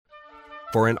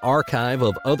For an archive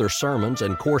of other sermons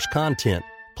and course content,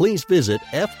 please visit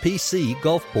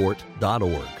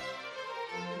fpcgulfport.org.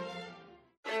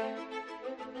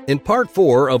 In Part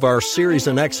 4 of our series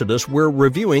in Exodus, we're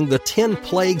reviewing the 10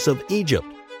 plagues of Egypt.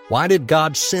 Why did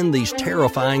God send these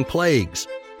terrifying plagues?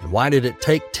 And why did it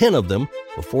take 10 of them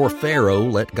before Pharaoh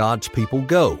let God's people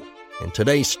go? In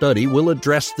today's study, we'll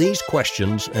address these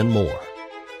questions and more.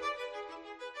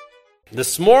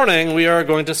 This morning, we are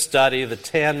going to study the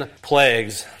 10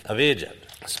 plagues of Egypt.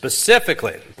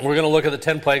 Specifically, we're going to look at the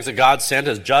 10 plagues that God sent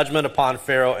as judgment upon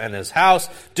Pharaoh and his house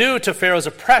due to Pharaoh's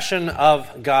oppression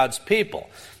of God's people.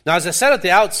 Now, as I said at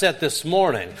the outset this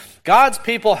morning, God's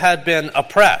people had been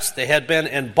oppressed. They had been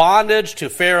in bondage to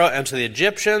Pharaoh and to the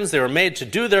Egyptians. They were made to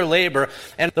do their labor,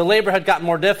 and the labor had gotten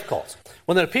more difficult.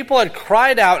 When the people had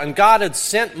cried out and God had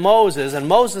sent Moses, and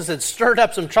Moses had stirred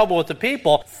up some trouble with the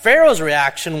people, Pharaoh's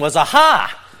reaction was,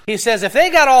 aha! He says, if they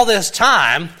got all this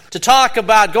time to talk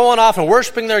about going off and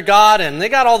worshiping their God, and they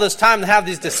got all this time to have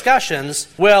these discussions,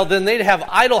 well, then they'd have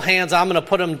idle hands I'm going to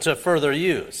put them to further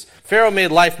use. Pharaoh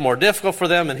made life more difficult for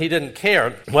them, and he didn't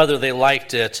care whether they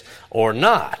liked it or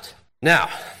not. Now,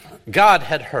 God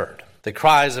had heard the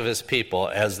cries of his people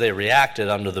as they reacted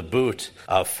under the boot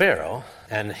of Pharaoh,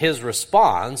 and his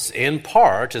response, in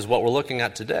part, is what we're looking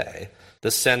at today,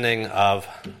 the sending of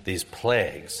these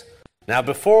plagues. Now,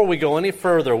 before we go any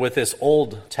further with this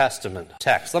Old Testament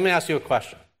text, let me ask you a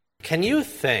question. Can you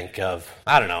think of,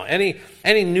 any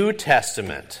New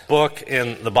Testament book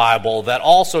in the Bible that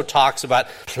also talks about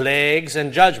plagues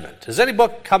and judgment? Does any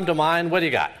book come to mind? What do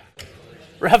you got?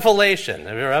 Revelation.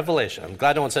 Revelation. I'm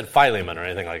glad no one said Philemon or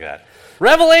anything like that.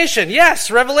 Revelation,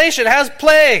 yes, Revelation has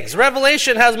plagues.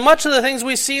 Revelation has much of the things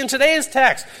we see in today's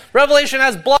text. Revelation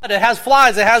has blood, it has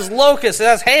flies, it has locusts, it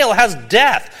has hail, it has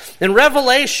death. In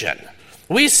Revelation,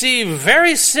 we see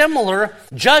very similar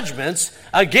judgments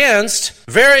against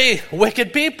very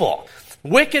wicked people.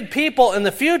 Wicked people in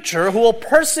the future who will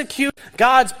persecute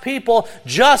God's people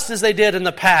just as they did in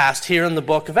the past here in the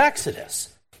book of Exodus.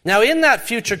 Now, in that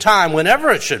future time, whenever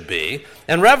it should be,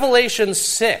 in Revelation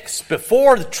 6,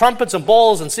 before the trumpets and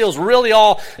bowls and seals really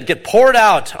all get poured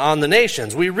out on the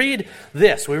nations, we read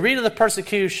this. We read of the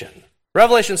persecution.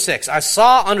 Revelation 6, I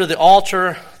saw under the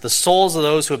altar the souls of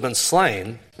those who had been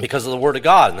slain because of the word of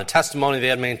God and the testimony they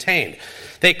had maintained.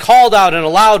 They called out in a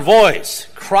loud voice,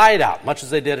 cried out, much as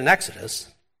they did in Exodus,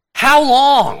 how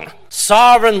long,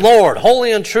 sovereign Lord,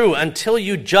 holy and true, until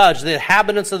you judge the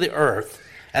inhabitants of the earth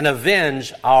and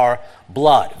avenge our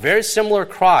blood? Very similar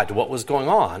cry to what was going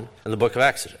on in the book of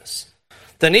Exodus.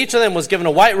 Then each of them was given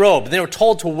a white robe, and they were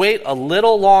told to wait a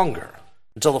little longer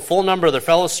until the full number of their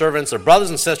fellow servants, their brothers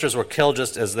and sisters, were killed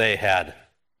just as they had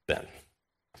been.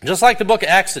 Just like the book of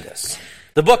Exodus,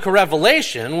 the book of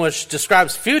Revelation, which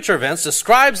describes future events,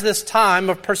 describes this time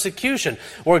of persecution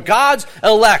where God's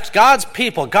elect, God's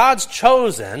people, God's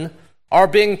chosen are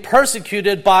being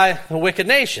persecuted by the wicked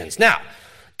nations. Now,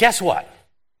 guess what?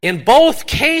 In both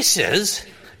cases,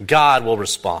 God will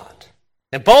respond.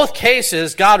 In both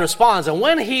cases, God responds, and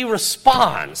when he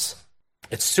responds,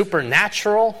 it's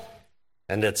supernatural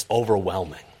and it's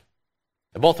overwhelming.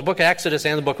 In both the book of Exodus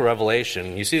and the book of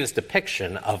Revelation, you see this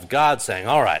depiction of God saying,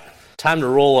 all right, time to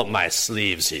roll up my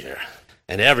sleeves here,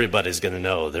 and everybody's going to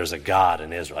know there's a God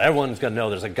in Israel. Everyone's going to know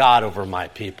there's a God over my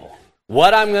people.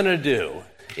 What I'm going to do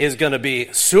is going to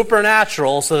be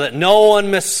supernatural so that no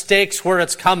one mistakes where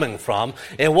it's coming from.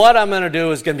 And what I'm going to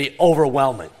do is going to be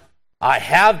overwhelming. I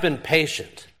have been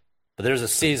patient, but there's a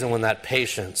season when that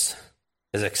patience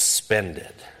is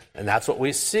expended. And that's what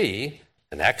we see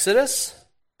in Exodus,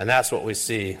 and that's what we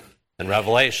see in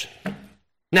Revelation.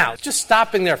 Now, just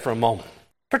stopping there for a moment.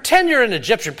 Pretend you're an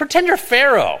Egyptian. Pretend you're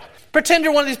Pharaoh. Pretend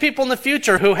you're one of these people in the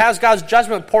future who has God's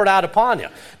judgment poured out upon you.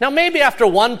 Now, maybe after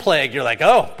one plague, you're like,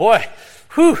 oh, boy,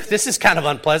 this is kind of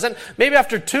unpleasant. Maybe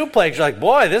after 2 plagues, you're like,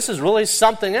 boy, this is really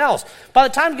something else. By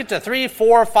the time you get to 3,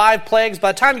 4, 5 plagues,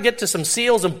 by the time you get to some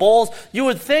seals and bowls, you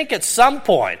would think at some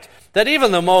point that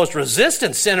even the most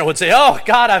resistant sinner would say, oh,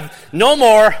 God, I've no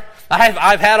more.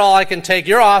 I've had all I can take.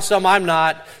 You're awesome. I'm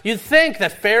not. You'd think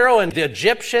that Pharaoh and the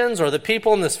Egyptians or the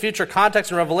people in this future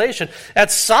context in Revelation at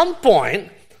some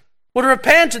point would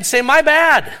repent and say, my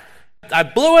bad. I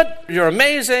blew it. You're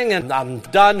amazing. And I'm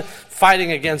done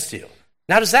fighting against you.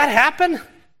 Now, does that happen?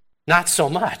 Not so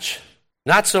much.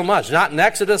 Not so much. Not in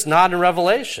Exodus, not in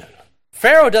Revelation.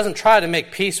 Pharaoh doesn't try to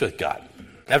make peace with God.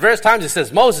 At various times he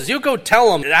says, Moses, you go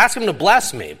tell him, ask him to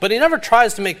bless me. But he never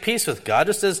tries to make peace with God,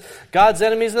 just as God's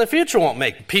enemies in the future won't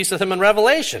make peace with him in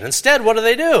Revelation. Instead, what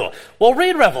do? Well,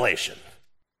 read Revelation.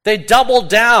 They double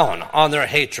down on their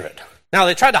hatred. Now,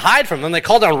 they tried to hide from them. They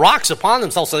called down rocks upon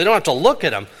themselves so they don't have to look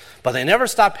at him. But they never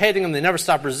stop hating him. They never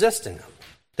stop resisting him.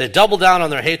 They double down on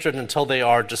their hatred until they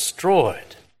are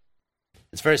destroyed.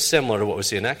 It's very similar to what we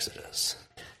see in Exodus.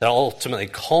 They'll ultimately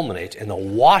culminate in the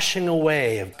washing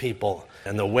away of people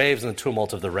and the waves and the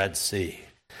tumult of the Red Sea.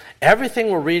 Everything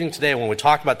we're reading today when we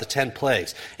talk about the 10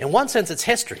 plagues, in one sense it's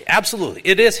history. Absolutely,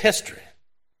 it is history.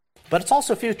 But it's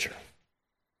also future.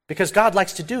 Because God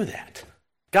likes to do that.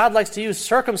 God likes to use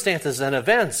circumstances and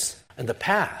events in the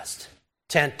past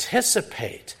to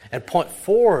anticipate and point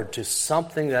forward to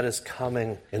something that is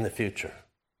coming in the future.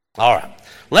 All right,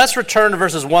 let's return to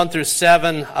verses 1 through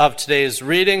 7 of today's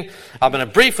reading. I'm going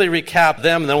to briefly recap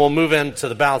them, and then we'll move into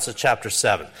the balance of chapter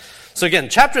 7. So again,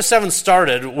 chapter 7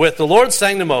 started with the Lord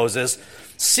saying to Moses,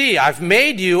 "See, I've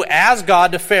made you as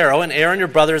God to Pharaoh, and Aaron your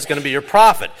brother is going to be your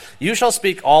prophet. You shall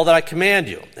speak all that I command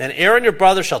you. And Aaron your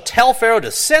brother shall tell Pharaoh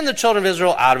to send the children of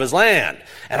Israel out of his land.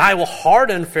 And I will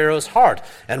harden Pharaoh's heart,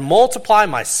 and multiply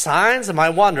my signs and my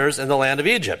wonders in the land of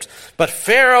Egypt. But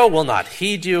Pharaoh will not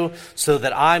heed you, so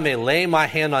that I may lay my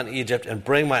hand on Egypt, and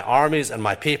bring my armies and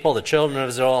my people, the children of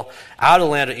Israel, out of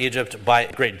the land of Egypt by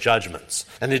great judgments.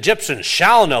 And the Egyptians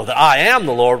shall know that I am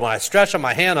the Lord when I stretch out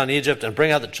my hand on Egypt, and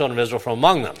bring out the children of Israel from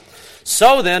among them."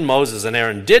 So then Moses and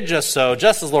Aaron did just so,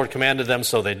 just as the Lord commanded them,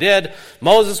 so they did.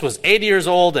 Moses was 80 years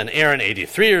old, and Aaron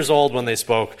 83 years old when they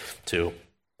spoke to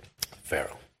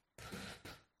Pharaoh.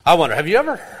 I wonder, have you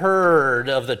ever heard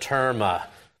of the term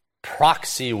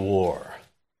proxy war?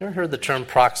 You ever heard the term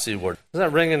proxy war? Does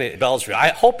that ring any bells for you? I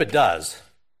hope it does.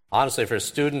 Honestly, if you're a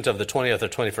student of the 20th or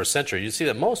 21st century, you see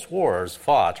that most wars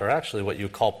fought are actually what you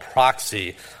call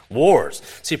proxy wars.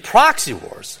 See, proxy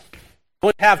wars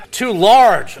would have two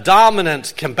large,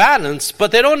 dominant combatants,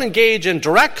 but they don't engage in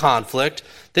direct conflict.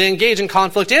 They engage in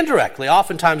conflict indirectly,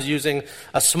 oftentimes using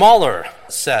a smaller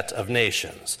set of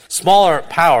nations, smaller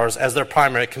powers as their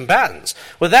primary combatants.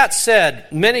 With that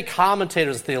said, many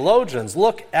commentators and theologians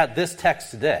look at this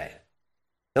text today.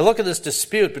 They look at this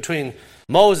dispute between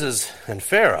Moses and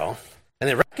Pharaoh, and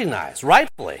they recognize,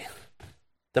 rightfully,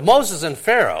 that Moses and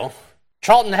Pharaoh,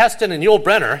 Charlton Heston and Yul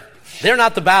Brynner, they're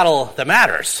not the battle that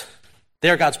matters.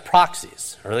 They're God's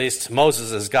proxies, or at least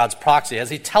Moses is God's proxy,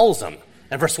 as he tells them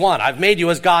in verse 1, "I've made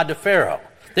you as God to Pharaoh."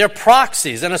 They're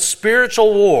proxies in a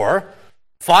spiritual war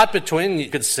fought between, you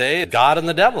could say, God and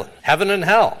the devil, heaven and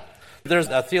hell. There's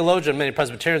a theologian many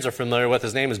Presbyterians are familiar with.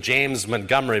 His name is James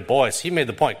Montgomery Boyce. He made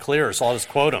the point clearer, so I'll just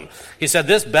quote him. He said,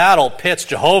 "This battle pits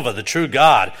Jehovah, the true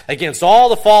God, against all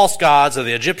the false gods of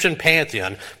the Egyptian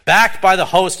pantheon, backed by the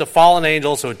host of fallen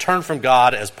angels who had turned from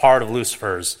God as part of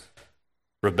Lucifer's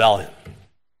rebellion."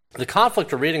 The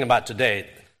conflict we're reading about today,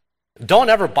 don't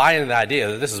ever buy into the idea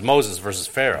that this is Moses versus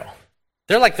Pharaoh.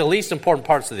 They're like the least important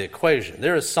parts of the equation.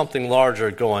 There is something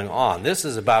larger going on. This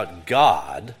is about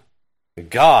God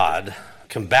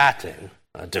combating,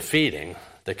 defeating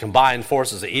the combined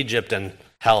forces of Egypt and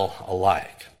hell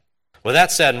alike. With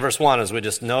that said, in verse 1, as we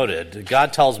just noted,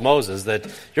 God tells Moses that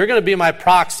you're going to be my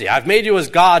proxy. I've made you as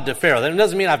God to Pharaoh. That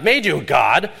doesn't mean I've made you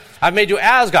God. I've made you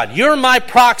as God. You're my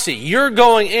proxy. You're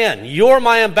going in. You're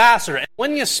my ambassador. And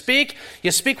when you speak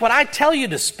what I tell you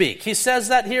to speak. He says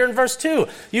that here in verse 2.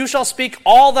 You shall speak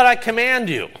all that I command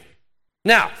you.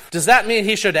 Now, does that mean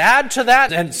he should add to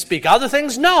that and speak other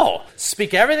things? No.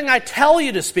 Speak everything I tell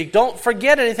you to speak. Don't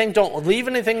forget anything. Don't leave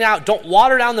anything out. Don't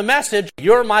water down the message.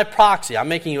 You're my proxy. I'm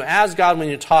making you as God when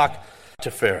you talk to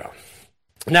Pharaoh.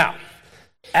 Now,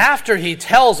 after he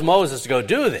tells Moses to go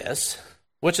do this,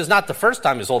 which is not the first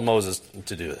time he's told Moses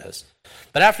to do this,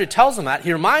 but after he tells him that,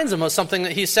 he reminds him of something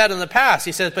that he said in the past.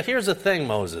 He says, "But here's the thing,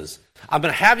 Moses. I'm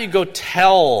going to have you go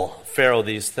tell Pharaoh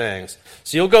these things.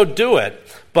 So you'll go do it,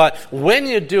 but when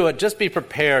you do it, just be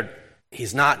prepared.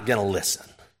 He's not going to listen.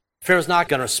 Pharaoh's not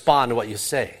going to respond to what you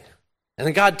say." And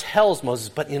then God tells Moses,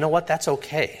 "But you know what? That's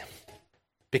okay.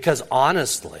 Because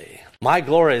honestly, my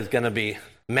glory is going to be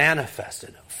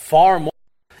manifested far more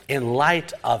in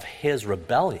light of his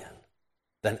rebellion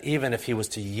than even if he was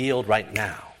to yield right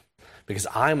now. Because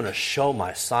I'm going to show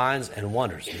my signs and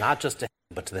wonders, not just to him,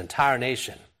 but to the entire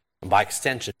nation, and by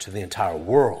extension to the entire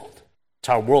world.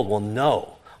 The entire world will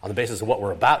know on the basis of what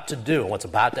we're about to do and what's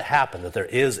about to happen that there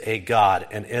is a God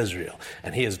in Israel,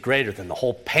 and he is greater than the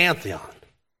whole pantheon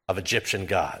of Egyptian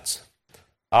gods."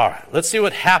 All right, let's see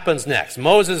what happens next.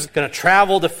 Moses is going to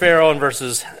travel to Pharaoh in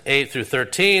verses 8 through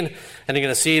 13, and you're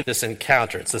going to see this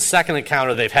encounter. It's the second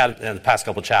encounter they've had in the past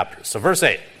couple chapters. So verse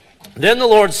 8, "Then the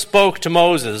Lord spoke to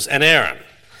Moses and Aaron,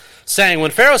 saying,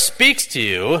 when Pharaoh speaks to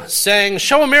you, saying,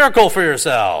 show a miracle for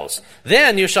yourselves,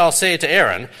 then you shall say to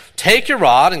Aaron, take your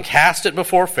rod and cast it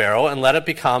before Pharaoh, and let it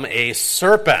become a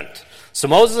serpent." So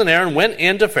Moses and Aaron went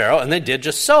in to Pharaoh, and they did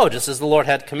just so, just as the Lord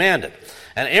had commanded.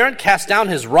 And Aaron cast down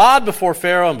his rod before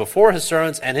Pharaoh and before his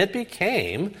servants, and it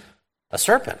became a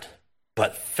serpent.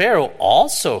 But Pharaoh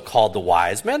also called the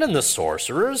wise men and the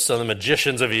sorcerers, so the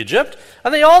magicians of Egypt,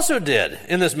 and they also did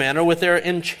in this manner with their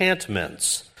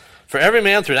enchantments. For every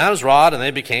man threw down his rod, and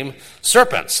they became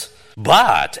serpents.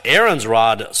 But Aaron's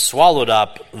rod swallowed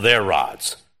up their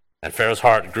rods. And Pharaoh's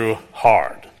heart grew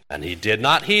hard, and he did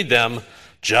not heed them,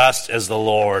 just as the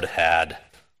Lord had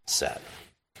said.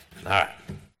 All right.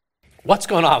 What's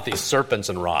going on with these serpents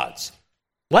and rods?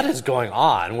 What is going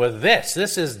on with this?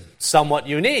 This is somewhat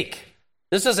unique.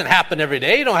 This doesn't happen every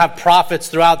day. You don't have prophets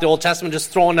throughout the Old Testament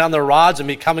just throwing down their rods and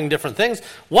becoming different things.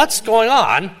 What's going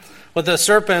on with the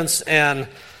serpents and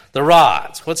the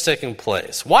rods? What's taking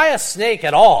place? Why a snake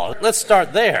at all? Let's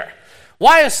start there.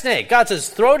 Why a snake? God says,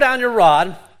 throw down your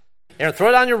rod. Aaron,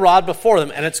 throw down your rod before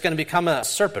them, and it's going to become a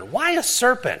serpent. Why a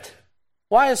serpent?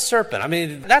 Why a serpent? I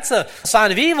mean, that's a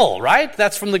sign of evil, right?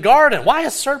 That's from the garden. Why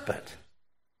a serpent?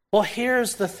 Well,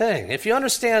 here's the thing. If you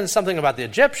understand something about the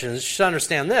Egyptians, you should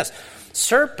understand this.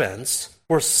 Serpents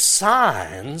were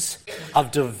signs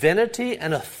of divinity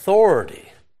and authority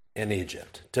in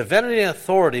Egypt. Divinity and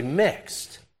authority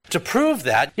mixed. To prove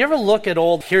that, you ever look at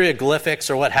old hieroglyphics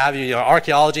or what have you,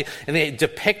 archaeology, and they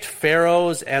depict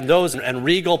pharaohs and those and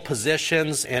regal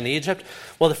positions in Egypt?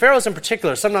 Well, the pharaohs in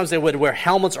particular, sometimes they would wear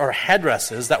helmets or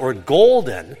headdresses that were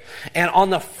golden, and on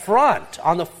the front,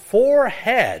 on the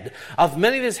forehead of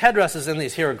many of these headdresses in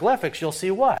these hieroglyphics, you'll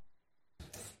see what?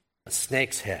 A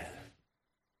snake's head.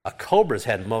 A cobra's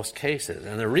head in most cases.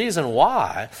 And the reason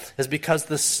why is because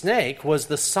the snake was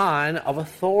the sign of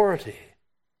authority,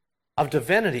 of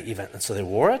divinity even. And so they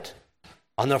wore it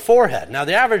on their forehead. Now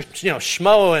the average,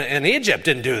 schmo in Egypt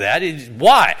didn't do that.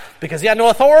 Why? Because he had no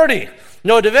authority,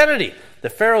 no divinity.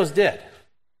 The pharaohs did.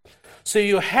 So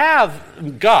you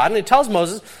have God, and he tells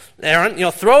Moses,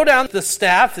 Aaron, throw down the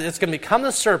staff, it's going to become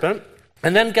the serpent.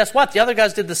 And then guess what? The other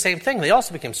guys did the same thing. They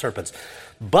also became serpents.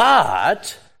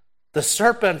 But the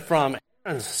serpent from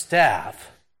Aaron's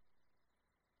staff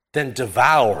then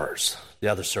devours the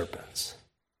other serpents.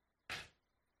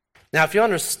 Now, if you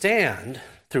understand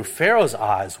through Pharaoh's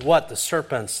eyes what the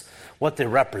serpents, what they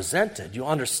represented, you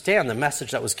understand the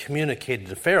message that was communicated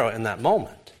to Pharaoh in that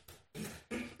moment.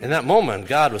 In that moment,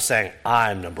 God was saying,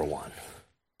 I'm number one.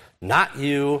 Not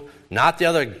you, not the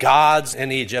other gods in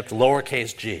Egypt,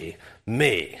 lowercase g,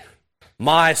 me.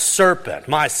 My serpent,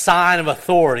 my sign of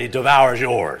authority devours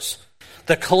yours.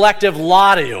 The collective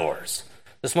lot of yours.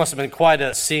 This must have been quite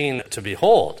a scene to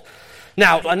behold.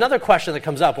 Now, another question that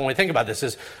comes up when we think about this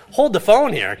is, hold the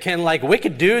phone here. Can,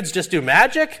 wicked dudes just do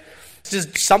magic?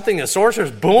 Just something, the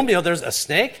sorcerers, boom, there's a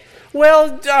snake?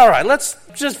 Well, all right, let's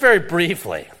just very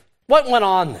briefly. What went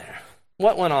on there?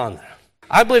 What went on there?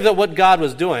 I believe that what God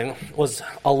was doing was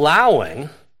allowing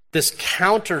this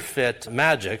counterfeit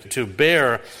magic to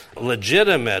bear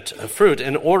legitimate fruit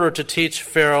in order to teach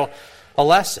Pharaoh a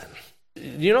lesson.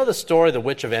 You know the story, the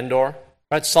witch of Endor?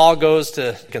 Right? Saul goes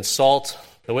to consult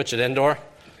the witch at Endor,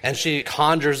 and she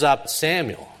conjures up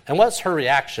Samuel. And what's her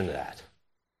reaction to that?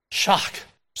 Shock.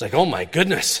 She's like, oh my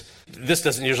goodness, this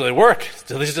doesn't usually work.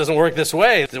 At least it doesn't work this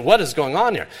way. What is going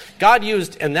on here? God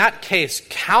used, in that case,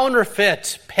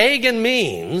 counterfeit pagan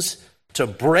means to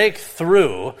break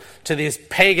through to these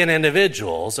pagan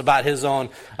individuals about his own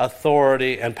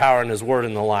authority and power and his word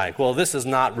and the like. Well, this is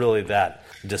not really that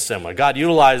dissimilar. God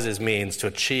utilized his means to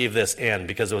achieve this end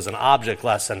because it was an object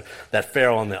lesson that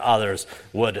Pharaoh and the others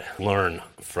would learn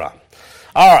from.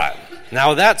 All right, now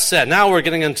with that said, now we're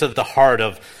getting into the heart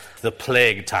of the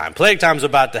plague time. Plague time's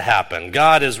about to happen.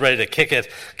 God is ready to kick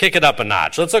it up a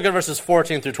notch. Let's look at verses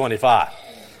 14 through 25.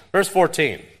 Verse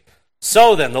 14.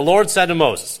 So then, the Lord said to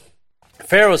Moses,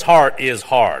 Pharaoh's heart is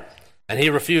hard, and he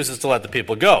refuses to let the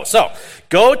people go. So,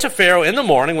 go to Pharaoh in the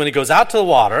morning when he goes out to the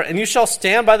water, and you shall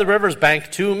stand by the river's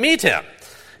bank to meet him.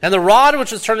 And the rod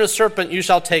which is turned to a serpent you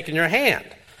shall take in your hand.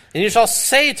 And you shall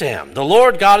say to him, the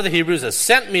Lord God of the Hebrews has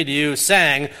sent me to you,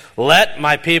 saying, let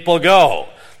my people go,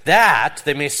 that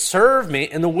they may serve me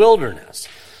in the wilderness.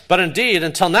 But indeed,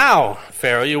 until now,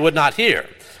 Pharaoh, you would not hear.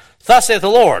 Thus saith the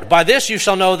Lord, by this you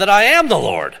shall know that I am the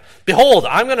Lord. Behold,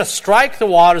 I'm going to strike the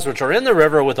waters which are in the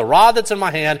river with the rod that's in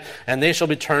my hand, and they shall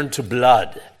be turned to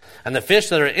blood. And the fish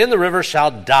that are in the river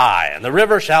shall die, and the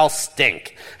river shall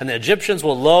stink, and the Egyptians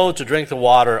will loathe to drink the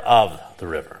water of the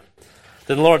river.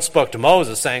 Then the Lord spoke to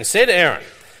Moses, saying, say to Aaron,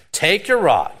 take your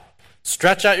rod,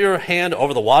 stretch out your hand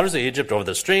over the waters of Egypt, over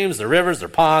the streams, the rivers, their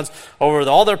ponds, over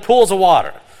all their pools of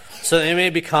water, so that they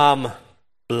may become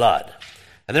blood.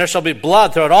 And there shall be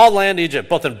blood throughout all the land of Egypt,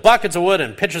 both in buckets of wood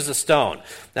and pitchers of stone.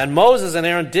 And Moses and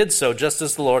Aaron did so just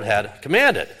as the Lord had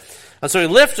commanded. And so he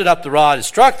lifted up the rod, he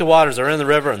struck the waters that were in the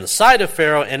river in the sight of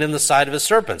Pharaoh and in the sight of his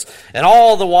serpents. And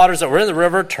all the waters that were in the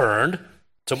river turned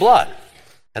to blood.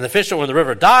 And the fish that were in the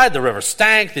river died, the river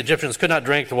stank, the Egyptians could not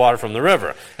drink the water from the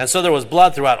river. And so there was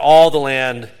blood throughout all the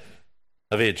land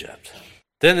of Egypt.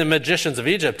 Then the magicians of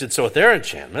Egypt did so with their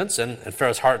enchantments, and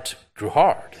Pharaoh's heart grew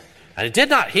hard. And he did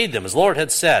not heed them, as the Lord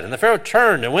had said. And the Pharaoh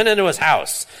turned and went into his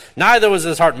house. Neither was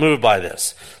his heart moved by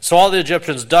this. So all the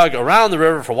Egyptians dug around the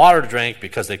river for water to drink,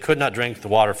 because they could not drink the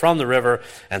water from the river.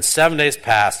 And 7 days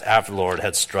passed after the Lord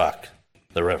had struck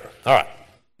the river. All right.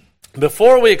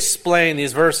 Before we explain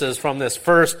these verses from this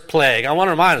first plague, I want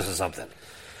to remind us of something.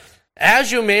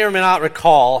 As you may or may not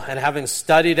recall, and having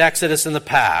studied Exodus in the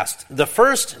past, the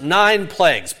first 9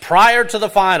 plagues, prior to the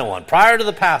final one, prior to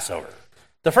the Passover,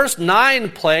 the first 9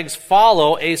 plagues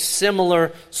follow a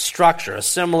similar structure, a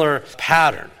similar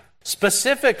pattern.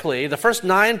 Specifically, the first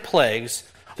 9 plagues,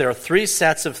 there are 3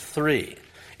 sets of 3.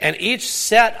 And each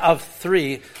set of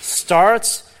 3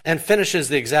 starts and finishes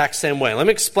the exact same way. Let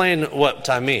me explain what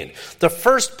I mean. The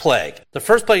first plague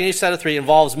in each set of 3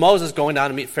 involves Moses going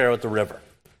down to meet Pharaoh at the river.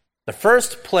 The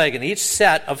first plague in each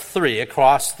set of 3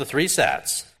 across the 3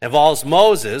 sets involves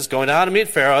Moses going down to meet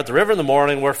Pharaoh at the river in the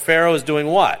morning, where Pharaoh is doing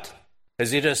what? Is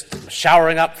he just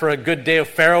showering up for a good day of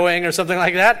Pharaohing or something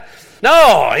like that?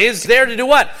 No, he's there to do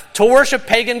what? To worship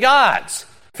pagan gods.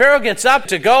 Pharaoh gets up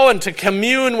to go and to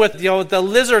commune with the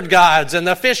lizard gods and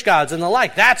the fish gods and the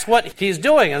like. That's what he's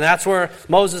doing, and that's where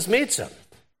Moses meets him,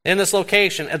 in this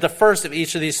location at the first of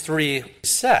each of these 3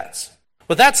 sets.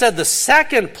 With that said, the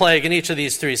second plague in each of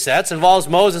these 3 sets involves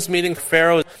Moses meeting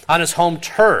Pharaoh on his home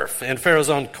turf, in Pharaoh's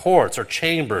own courts or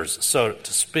chambers, so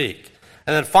to speak.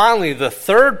 And then finally, the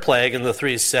third plague in the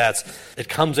 3 sets, it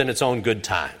comes in its own good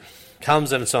time.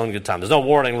 There's no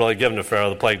warning really given to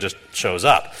Pharaoh. The plague just shows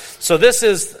up. So this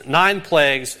is 9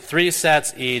 plagues, 3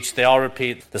 sets each. They all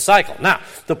repeat the cycle. Now,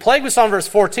 the plague we saw in verse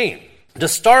 14, to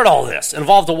start all this,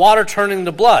 involved the water turning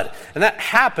to blood. And that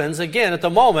happens, again, at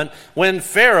the moment when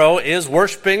Pharaoh is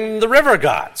worshiping the river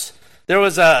gods. There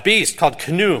was a beast called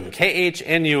Khnum,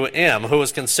 K-H-N-U-M, who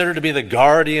was considered to be the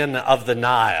guardian of the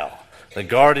Nile.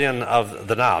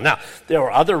 Now, there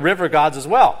were other river gods as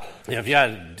well. If you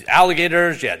had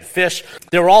alligators, you had fish.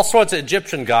 There were all sorts of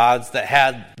Egyptian gods that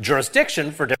had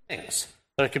jurisdiction for different things.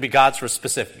 There could be gods for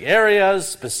specific areas,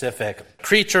 specific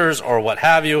creatures, or what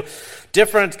have you.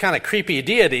 Different kind of creepy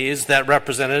deities that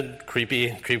represented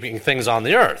creeping things on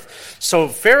the earth. So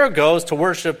Pharaoh goes to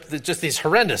worship just these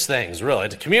horrendous things, really,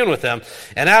 to commune with them.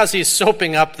 And as he's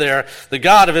soaping up there, the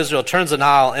God of Israel turns the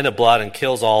Nile into blood and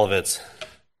kills all of its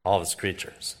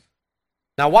creatures.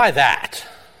 Now, why that?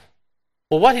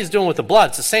 Well, what he's doing with the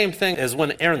blood, it's the same thing as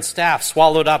when Aaron's staff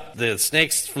swallowed up the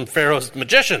snakes from Pharaoh's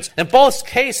magicians. In both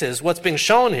cases, what's being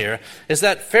shown here is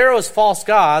that Pharaoh's false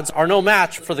gods are no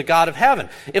match for the God of heaven.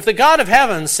 If the God of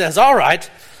heaven says, all right,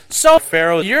 so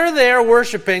Pharaoh, you're there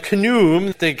worshiping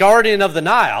Khnum, the guardian of the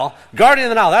Nile. Guardian of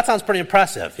the Nile, that sounds pretty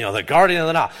impressive. The guardian of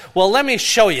the Nile. Well, let me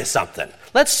show you something.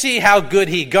 Let's see how good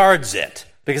he guards it,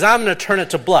 because I'm going to turn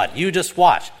it to blood. You just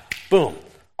watch. Boom.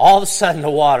 All of a sudden, the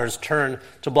waters turn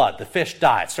to blood. The fish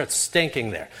die. It starts stinking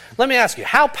there. Let me ask you,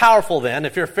 how powerful then,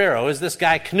 if you're Pharaoh, is this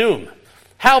guy Khnum?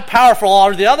 How powerful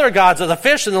are the other gods of the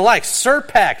fish and the like?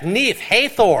 Serpek, Neith,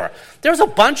 Hathor. There's a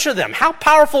bunch of them. How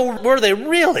powerful were they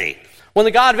really? When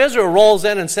the God of Israel rolls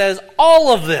in and says,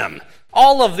 all of them,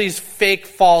 all of these fake,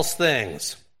 false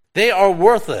things, they are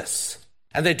worthless.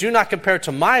 And they do not compare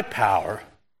to my power,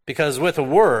 because with a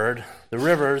word, the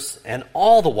rivers and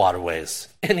all the waterways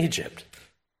in Egypt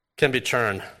can be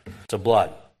turned to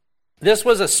blood. This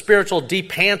was a spiritual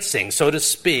depantsing, so to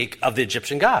speak, of the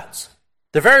Egyptian gods.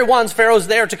 The very ones Pharaoh's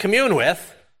there to commune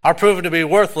with are proven to be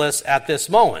worthless at this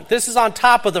moment. This is on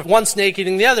top of the one snake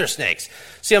eating the other snakes.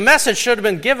 See, a message should have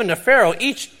been given to Pharaoh,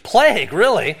 each plague,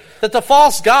 really, that the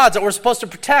false gods that we're supposed to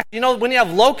protect, when you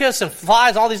have locusts and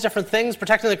flies, all these different things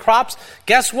protecting the crops,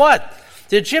 guess what?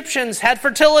 The Egyptians had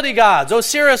fertility gods,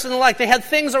 Osiris and the like. They had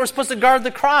things that were supposed to guard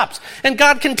the crops. And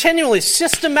God continually,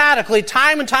 systematically,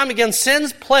 time and time again,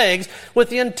 sends plagues with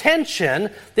the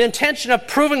intention of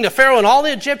proving to Pharaoh and all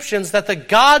the Egyptians that the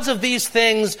gods of these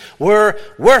things were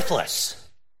worthless.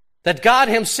 That God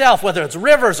himself, whether it's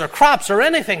rivers or crops or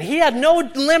anything, he had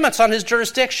no limits on his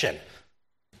jurisdiction.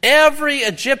 Every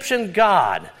Egyptian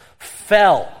god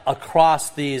fell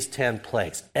across these 10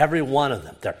 plagues. Every one of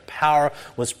them. Their power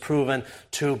was proven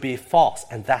to be false.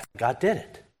 And that's why God did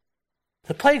it.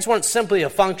 The plagues weren't simply a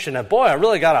function of, boy, I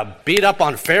really got to beat up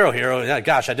on Pharaoh here. Oh,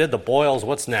 gosh, I did the boils.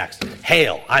 What's next?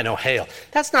 Hail. I know hail.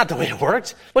 That's not the way it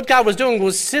worked. What God was doing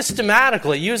was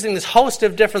systematically using this host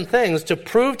of different things to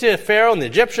prove to Pharaoh and the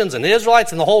Egyptians and the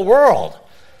Israelites and the whole world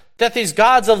That these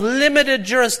gods of limited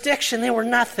jurisdiction, they were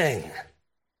nothing.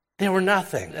 They were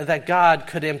nothing. That God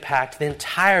could impact the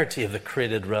entirety of the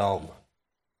created realm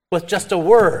with just a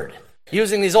word.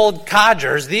 Using these old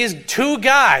codgers, these two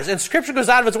guys, and Scripture goes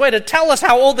out of its way to tell us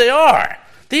how old they are.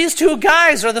 These two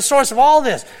guys are the source of all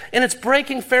this, and it's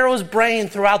breaking Pharaoh's brain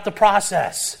throughout the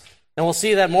process. And we'll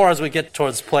see that more as we get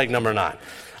towards plague number 9.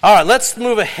 All right, let's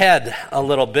move ahead a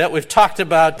little bit. We've talked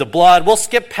about the blood. We'll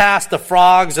skip past the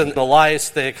frogs and the lice.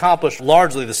 They accomplish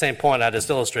largely the same point I just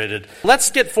illustrated.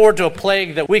 Let's get forward to a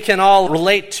plague that we can all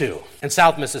relate to in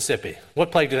South Mississippi.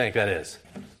 What plague do you think that is?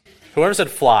 Whoever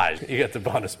said flies, you get the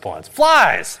bonus points.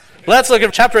 Flies! Let's look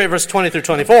at chapter 8, verse 20 through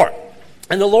 24.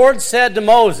 And the Lord said to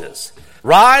Moses,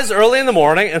 "Rise early in the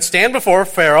morning and stand before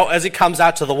Pharaoh as he comes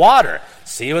out to the water."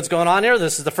 See what's going on here?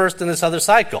 This is the first in this other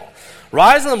cycle.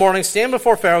 "Rise in the morning, stand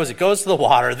before Pharaoh as he goes to the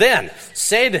water. Then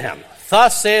say to him,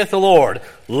 Thus saith the Lord,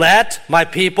 let my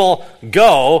people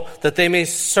go, that they may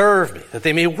serve me, that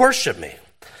they may worship me.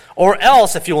 Or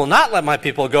else, if you will not let my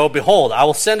people go, behold, I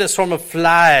will send a swarm of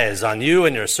flies on you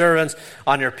and your servants,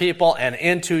 on your people, and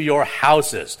into your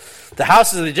houses. The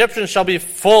houses of the Egyptians shall be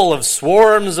full of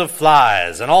swarms of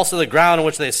flies, and also the ground on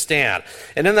which they stand.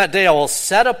 And in that day I will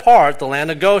set apart the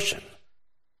land of Goshen,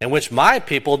 in which my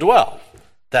people dwell,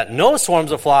 that no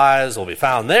swarms of flies will be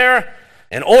found there,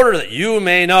 in order that you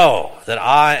may know that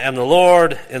I am the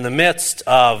Lord in the midst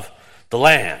of the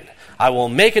land. I will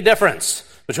make a difference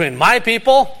between my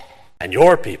people and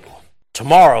your people.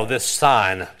 Tomorrow this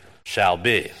sign shall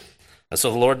be." And so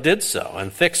the Lord did so,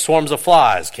 and thick swarms of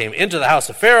flies came into the house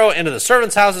of Pharaoh, into the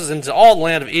servants' houses, into all the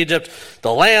land of Egypt.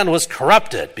 The land was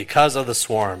corrupted because of the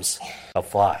swarms of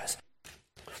flies.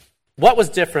 What was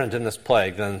different in this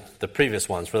plague than the previous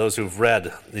ones, for those who've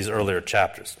read these earlier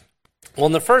chapters? Well,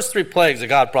 in the first 3 plagues that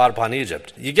God brought upon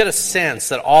Egypt, you get a sense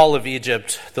that all of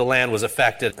Egypt, the land, was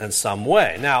affected in some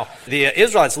way. Now, the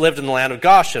Israelites lived in the land of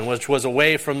Goshen, which was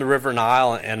away from the river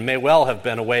Nile and may well have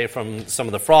been away from some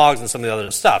of the frogs and some of the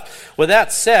other stuff. With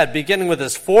that said, beginning with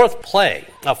this 4th plague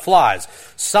of flies,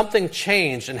 something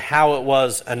changed in how it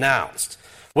was announced.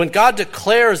 When God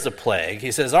declares the plague,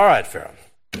 he says, "All right, Pharaoh."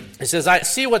 He says, "I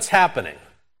see what's happening.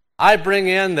 I bring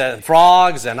in the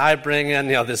frogs and I bring in,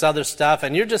 this other stuff,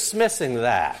 and you're dismissing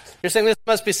that. You're saying this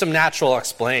must be some natural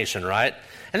explanation, right?"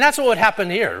 And that's what would happen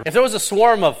here. If there was a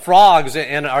swarm of frogs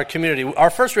in our community,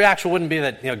 our first reaction wouldn't be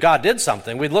that God did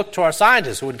something. We'd look to our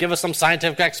scientists who would give us some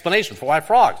scientific explanation for why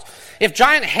frogs. If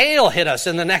giant hail hit us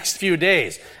in the next few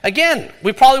days, again,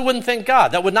 we probably wouldn't think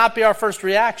God. That would not be our first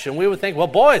reaction. We would think, well,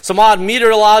 boy, it's some odd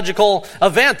meteorological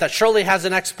event that surely has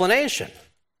an explanation.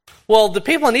 Well, the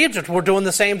people in Egypt were doing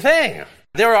the same thing.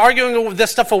 They were arguing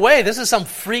this stuff away. This is some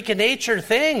freak of nature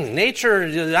thing. Nature,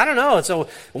 I don't know, it's a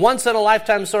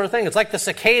once-in-a-lifetime sort of thing. It's like the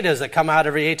cicadas that come out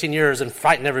every 18 years and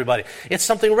frighten everybody. It's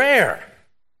something rare.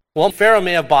 Well, Pharaoh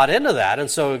may have bought into that, and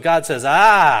so God says,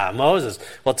 Moses,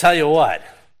 well, tell you what.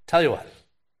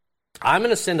 I'm going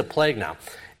to send a plague now,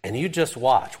 and you just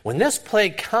watch. When this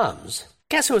plague comes,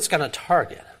 guess who it's going to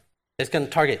target? It's going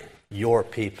to target your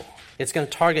people. It's going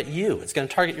to target you. It's going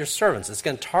to target your servants. It's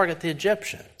going to target the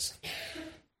Egyptians.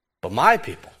 But my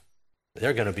people,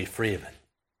 they're going to be free of it.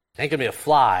 Ain't going to be a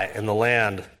fly in the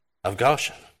land of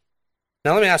Goshen.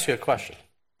 Now let me ask you a question.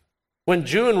 When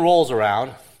June rolls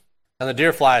around and the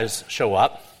deer flies show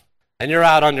up and you're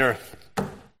out on your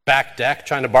back deck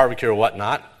trying to barbecue or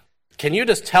whatnot, can you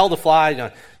just tell the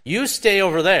fly, you stay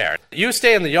over there. You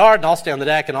stay in the yard and I'll stay on the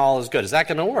deck and all is good. Is that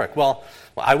going to work? Well,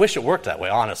 I wish it worked that way,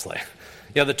 honestly.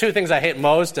 The 2 things I hate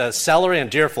most, celery and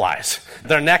deer flies.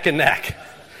 They're neck and neck.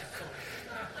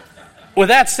 With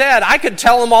that said, I could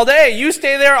tell them all day, you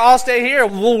stay there, I'll stay here.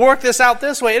 We'll work this out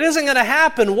this way. It isn't going to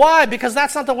happen. Why? Because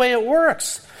that's not the way it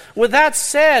works. With that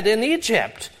said, in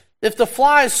Egypt, if the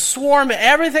flies swarm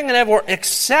everything and everywhere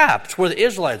except where the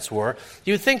Israelites were,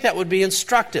 you'd think that would be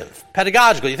instructive,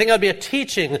 pedagogical. You think that would be a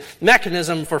teaching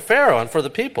mechanism for Pharaoh and for the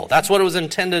people. That's what it was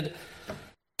intended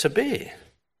to be.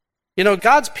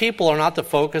 God's people are not the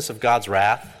focus of God's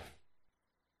wrath.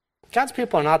 God's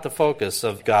people are not the focus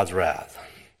of God's wrath.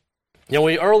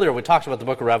 Earlier we talked about the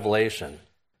book of Revelation.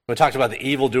 We talked about the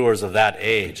evildoers of that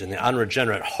age and the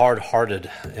unregenerate, hard-hearted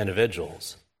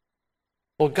individuals.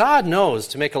 Well, God knows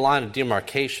to make a line of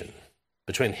demarcation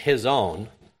between his own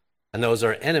and those who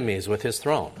are enemies with his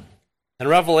throne. In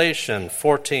Revelation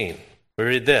 14, we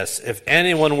read this, "If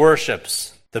anyone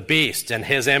worships the beast and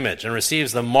his image and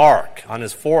receives the mark on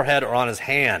his forehead or on his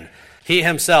hand, he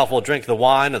himself will drink the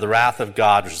wine of the wrath of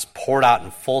God, which is poured out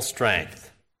in full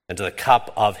strength into the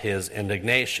cup of his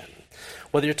indignation."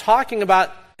 Whether you're talking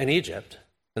about in Egypt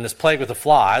and this plague with the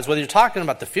flies, whether you're talking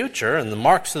about the future and the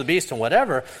marks of the beast and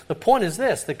whatever, the point is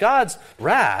this, that God's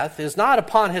wrath is not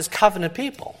upon his covenant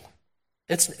people.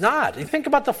 It's not. You think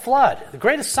about the flood. The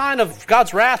greatest sign of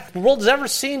God's wrath the world has ever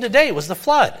seen today was the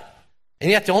flood.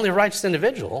 And yet the only righteous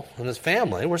individual and his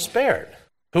family were spared.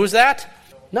 Who was that?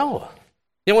 Noah.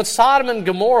 When Sodom and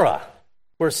Gomorrah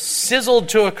were sizzled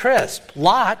to a crisp,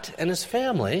 Lot and his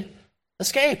family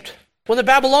escaped. When the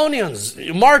Babylonians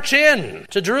march in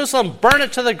to Jerusalem, burn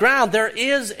it to the ground, there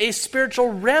is a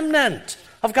spiritual remnant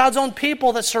of God's own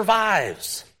people that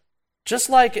survives. Just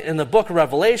like in the book of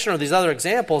Revelation or these other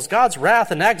examples, God's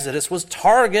wrath in Exodus was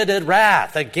targeted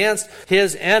wrath against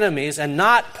his enemies and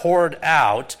not poured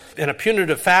out in a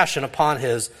punitive fashion upon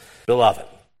his beloved.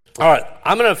 All right,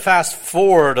 I'm going to fast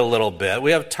forward a little bit.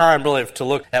 We have time really to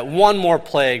look at one more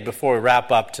plague before we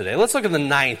wrap up today. Let's look at the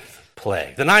ninth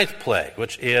plague. The ninth plague,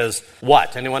 which is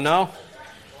what? Anyone know?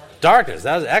 Darkness.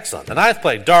 That was excellent. The ninth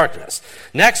plague, darkness.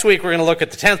 Next week, we're going to look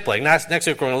at the 10th plague. Next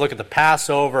week, we're going to look at the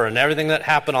Passover and everything that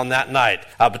happened on that night.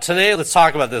 But today, let's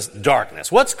talk about this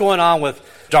darkness. What's going on with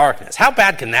darkness? How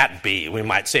bad can that be, we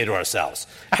might say to ourselves?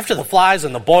 After the flies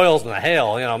and the boils and the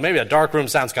hail, maybe a dark room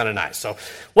sounds kind of nice. So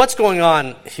what's going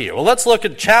on here? Well, let's look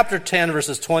at chapter 10,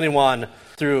 verses 21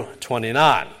 through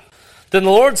 29. Then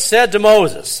the Lord said to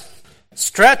Moses,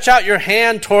 "Stretch out your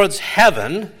hand towards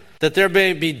heaven, that there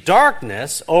may be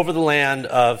darkness over the land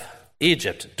of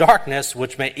Egypt, darkness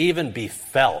which may even be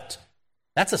felt."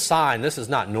 That's a sign this is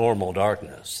not normal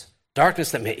darkness.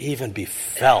 Darkness that may even be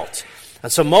felt.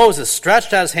 And so Moses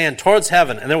stretched out his hand towards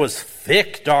heaven, and there was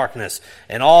thick darkness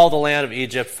in all the land of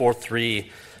Egypt for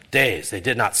 3 days. They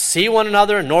did not see one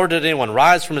another, nor did anyone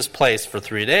rise from his place for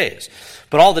 3 days.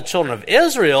 But all the children of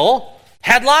Israel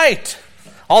had light.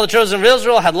 All the children of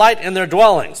Israel had light in their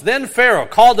dwellings. Then Pharaoh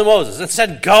called to Moses and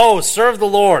said, "Go, serve the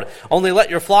Lord. Only let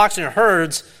your flocks and your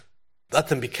herds, let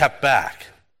them be kept back.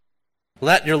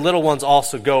 Let your little ones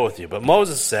also go with you." But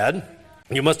Moses said,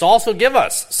 "You must also give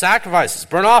us sacrifices,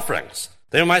 burnt offerings,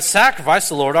 that we might sacrifice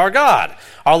the Lord our God.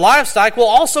 Our livestock will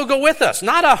also go with us.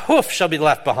 Not a hoof shall be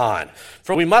left behind.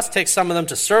 For we must take some of them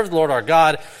to serve the Lord our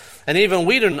God. And even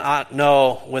we do not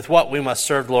know with what we must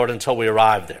serve the Lord until we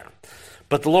arrive there."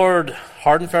 But the Lord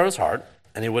hardened Pharaoh's heart,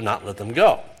 and he would not let them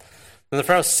go. Then the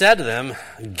Pharaoh said to them,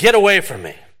 "Get away from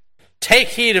me. Take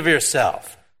heed of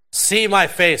yourself. See my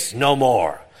face no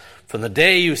more. From the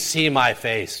day you see my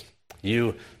face,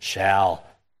 you shall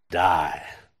die."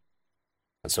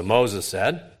 And so Moses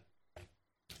said,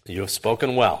 "You have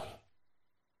spoken well.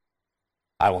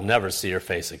 I will never see your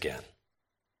face again."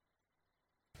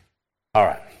 All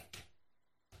right.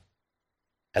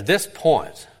 At this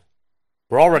point,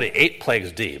 we're already 8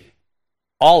 plagues deep.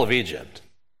 All of Egypt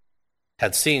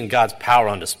had seen God's power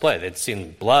on display. They'd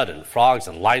seen blood and frogs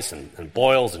and lice and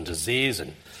boils and disease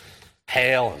and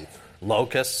hail and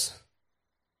locusts.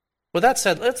 With that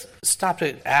said, let's stop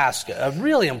to ask a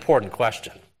really important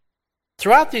question.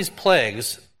 Throughout these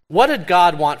plagues, what did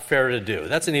God want Pharaoh to do?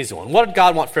 That's an easy one. What did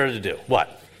God want Pharaoh to do?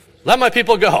 What? Let my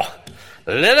people go.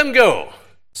 Let them go.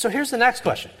 So here's the next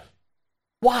question.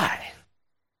 Why?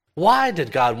 Why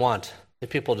did God want the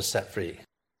people to set free?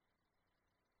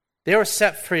 They were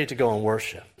set free to go and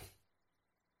worship.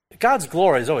 God's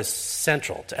glory is always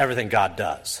central to everything God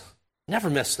does. Never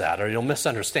miss that, or you'll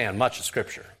misunderstand much of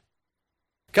Scripture.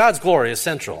 God's glory is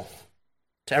central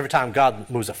to every time God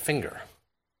moves a finger.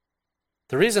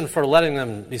 The reason for letting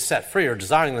them be set free or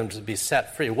desiring them to be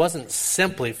set free wasn't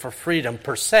simply for freedom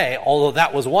per se, although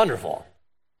that was wonderful.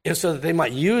 It was so that they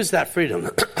might use that freedom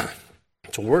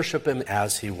to worship him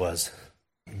as he was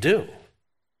due.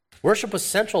 Worship was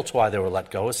central to why they were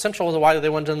let go. It's central to why they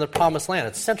went into the promised land.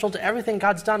 It's central to everything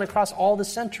God's done across all the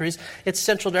centuries. It's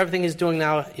central to everything he's doing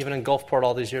now, even in Gulfport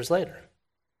all these years later.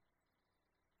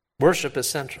 Worship is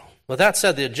central. With that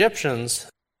said, the Egyptians,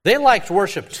 they liked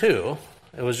worship too.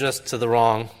 It was just to the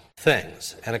wrong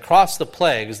things. And across the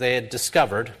plagues, they had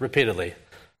discovered repeatedly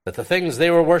that the things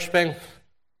they were worshiping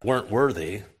weren't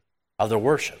worthy of their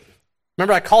worship.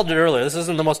 Remember, I called it earlier. This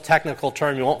isn't the most technical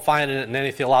term. You won't find it in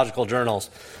any theological journals.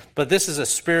 But this is a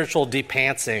spiritual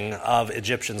depantsing of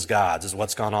Egyptians' gods, is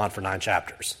what's gone on for 9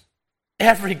 chapters.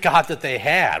 Every god that they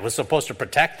had was supposed to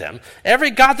protect them.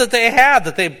 Every god that they had,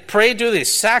 that they prayed to, they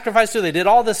sacrificed to, they did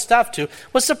all this stuff to,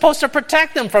 was supposed to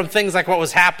protect them from things like what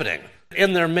was happening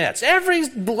in their midst. Every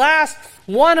last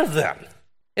one of them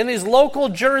in these local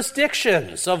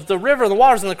jurisdictions of the river, the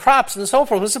waters, and the crops, and so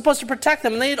forth was supposed to protect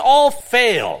them, and they'd all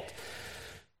failed.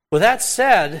 With that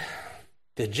said,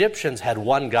 the Egyptians had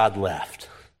one God left.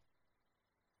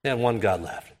 They had one God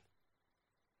left.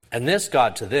 And this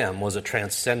God to them was a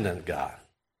transcendent God.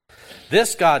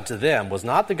 this God to them was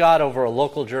not the God over a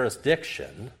local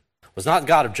jurisdiction, was not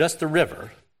God of just the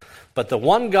river, but the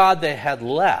one God they had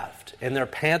left in their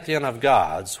pantheon of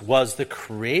gods was the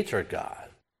Creator God.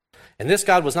 And this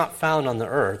God was not found on the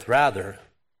earth. Rather,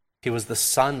 he was the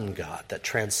sun God that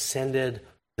transcended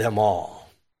them all.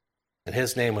 And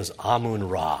his name was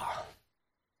Amun-Ra.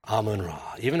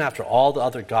 Amun-Ra. Even after all the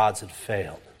other gods had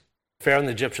failed, Pharaoh and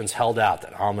the Egyptians held out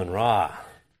that Amun-Ra,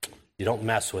 you don't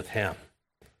mess with him.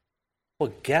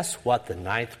 Well, guess what the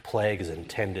 9th plague is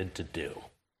intended to do?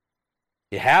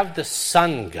 You have the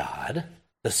sun god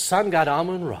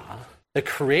Amun-Ra, the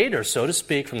creator, so to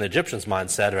speak, from the Egyptians'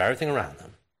 mindset of everything around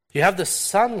them. You have the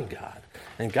sun god,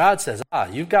 and God says,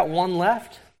 you've got one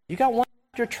left? You got one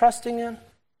you're trusting in?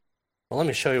 Well, let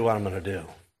me show you what I'm going to do.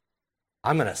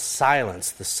 I'm going to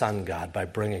silence the sun god by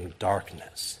bringing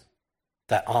darkness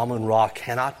that Amun-Ra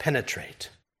cannot penetrate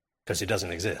because he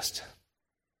doesn't exist.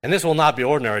 And this will not be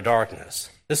ordinary darkness.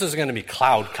 This is going to be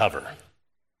cloud cover.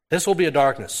 This will be a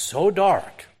darkness so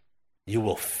dark you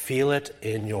will feel it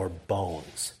in your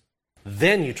bones.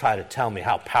 Then you try to tell me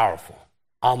how powerful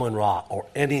Amun-Ra or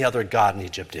any other god in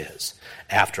Egypt is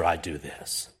after I do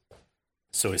this.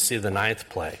 So we see the 9th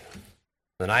plague.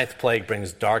 The 9th plague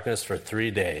brings darkness for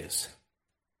 3 days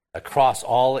across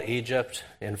all Egypt,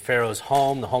 in Pharaoh's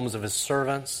home, the homes of his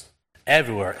servants,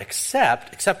 everywhere,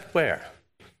 except where?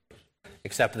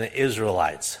 Except in the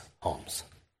Israelites' homes.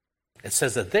 It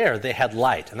says that there they had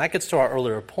light. And that gets to our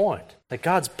earlier point, that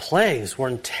God's plagues were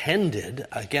intended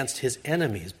against his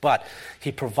enemies, but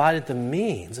he provided the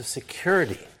means of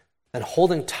security and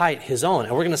holding tight his own.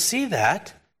 And we're going to see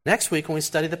that next week when we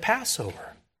study the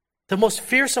Passover. The most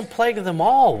fearsome plague of them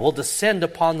all will descend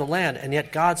upon the land, and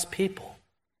yet God's people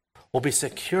will be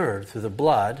secured through the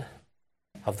blood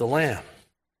of the Lamb.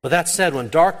 But that said, when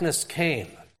darkness came,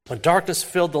 when darkness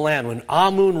filled the land, when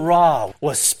Amun-Ra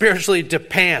was spiritually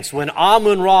depanced, when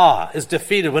Amun-Ra is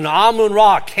defeated, when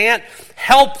Amun-Ra can't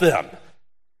help them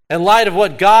in light of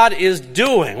what God is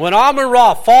doing, when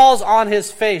Amun-Ra falls on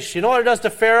his face, you know what it does to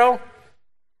Pharaoh?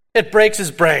 It breaks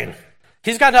his brain.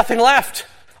 He's got nothing left.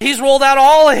 He's rolled out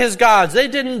all of his gods. They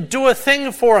didn't do a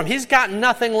thing for him. He's got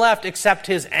nothing left except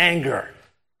his anger.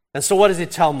 And so what does he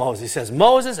tell Moses? He says,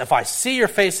 Moses, if I see your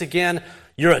face again,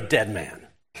 you're a dead man.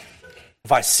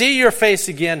 If I see your face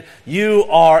again, you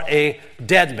are a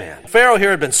dead man. Pharaoh here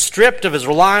had been stripped of his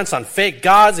reliance on fake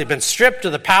gods. He'd been stripped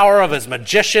of the power of his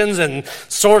magicians and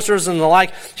sorcerers and the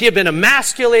like. He had been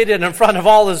emasculated in front of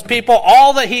all his people.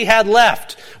 All that he had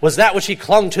left was that which he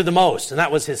clung to the most, and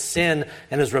that was his sin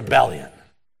and his rebellion.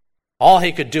 All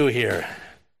he could do here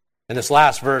in this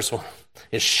last verse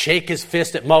is shake his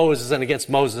fist at Moses and against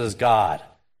Moses' God.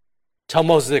 Tell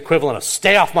Moses the equivalent of,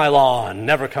 stay off my lawn,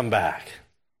 never come back.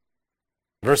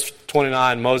 Verse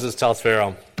 29, Moses tells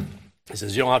Pharaoh, he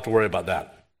says, you don't have to worry about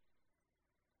that.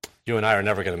 You and I are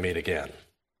never going to meet again.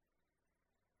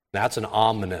 That's an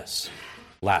ominous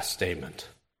last statement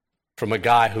from a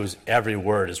guy whose every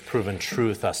word has proven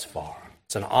true thus far.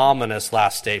 It's an ominous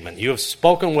last statement. You have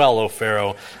spoken well, O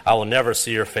Pharaoh. I will never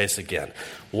see your face again.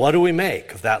 What do we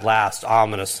make of that last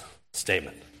ominous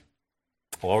statement?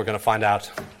 Well, we're going to find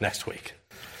out next week.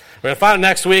 We're going to find out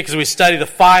next week as we study the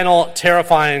final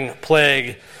terrifying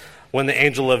plague when the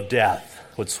angel of death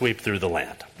would sweep through the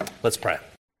land. Let's pray.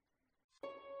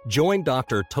 Join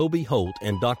Dr. Toby Holt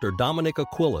and Dr. Dominic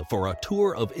Aquila for a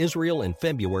tour of Israel in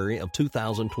February of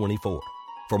 2024.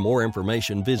 For more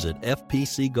information, visit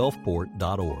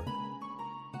fpcgulfport.org.